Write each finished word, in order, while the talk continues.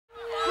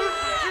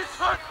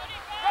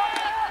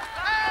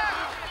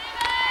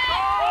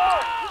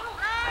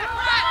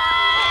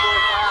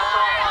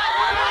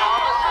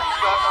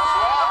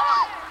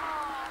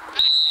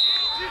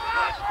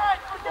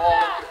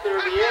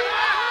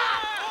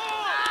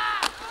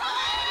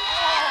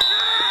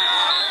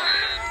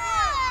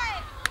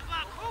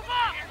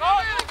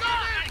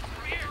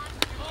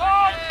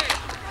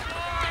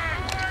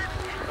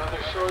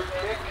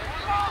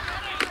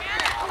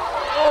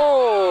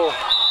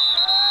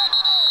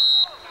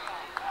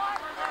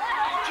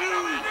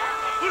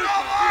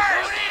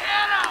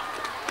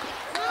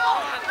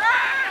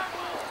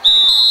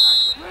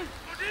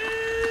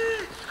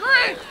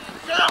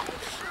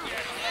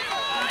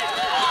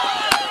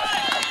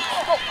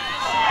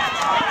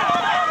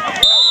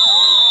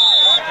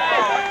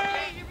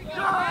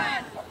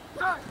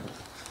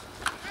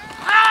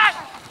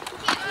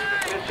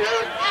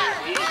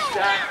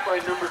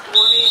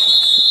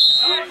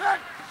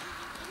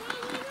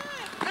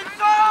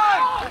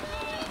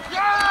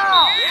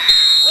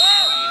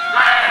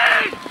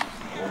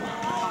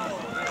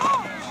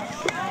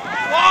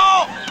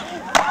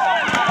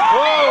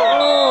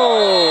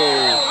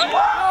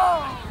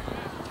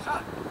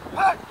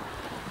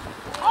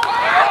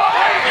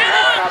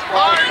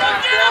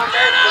down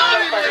there, picked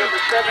up by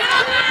number 17.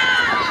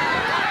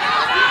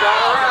 He got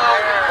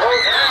around,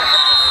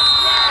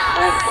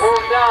 and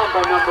pulled down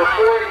by number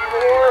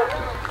 44.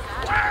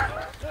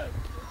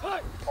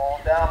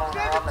 Pulled down on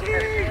the 15,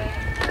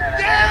 and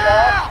a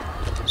handoff.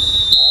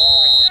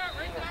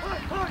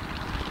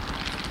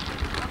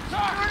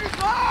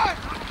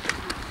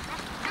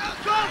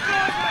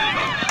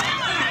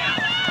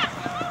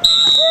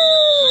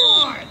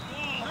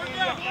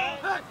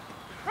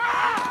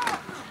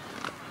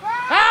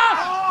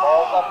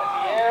 Ball's up in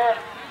the air.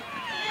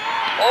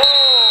 Oh,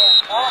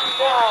 knocked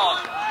down.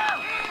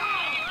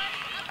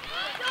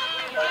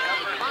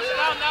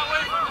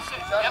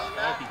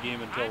 Hockey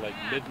game until like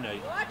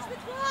midnight.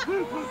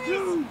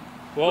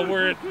 Well,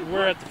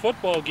 we're at the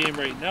football game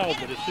right now,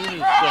 but as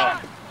soon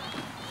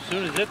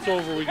as it's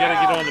over, we gotta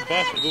get on the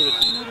bus and go to. I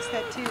noticed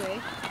that too, eh?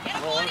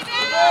 Well,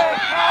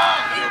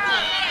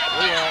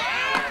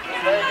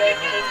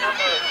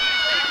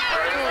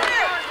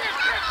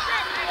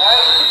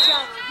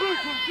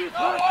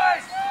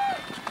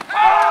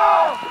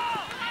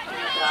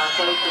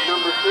 Consolation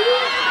number 2.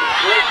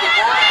 Breaks the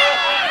tackle.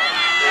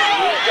 And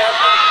he's got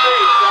some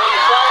space on the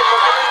side.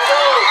 Look at him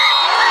go.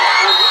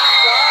 And he's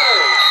got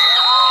her.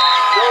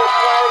 No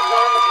flags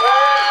on the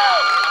play.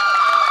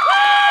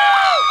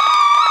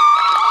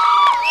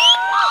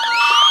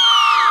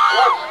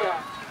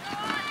 Touchdown.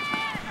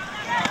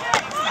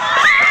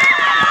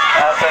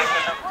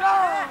 Consolation number 2.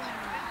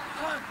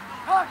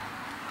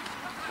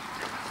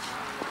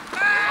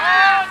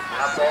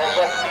 Now ball's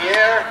up in the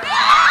air.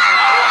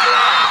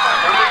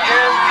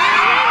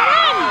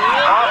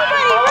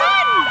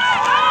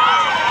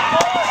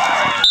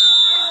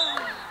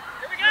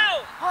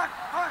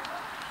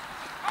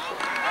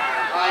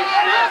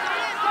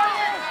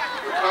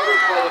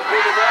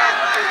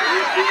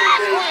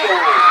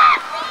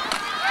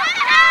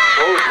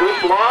 Good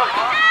block.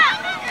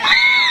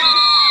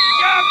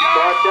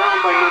 Brought down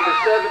by number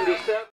 77.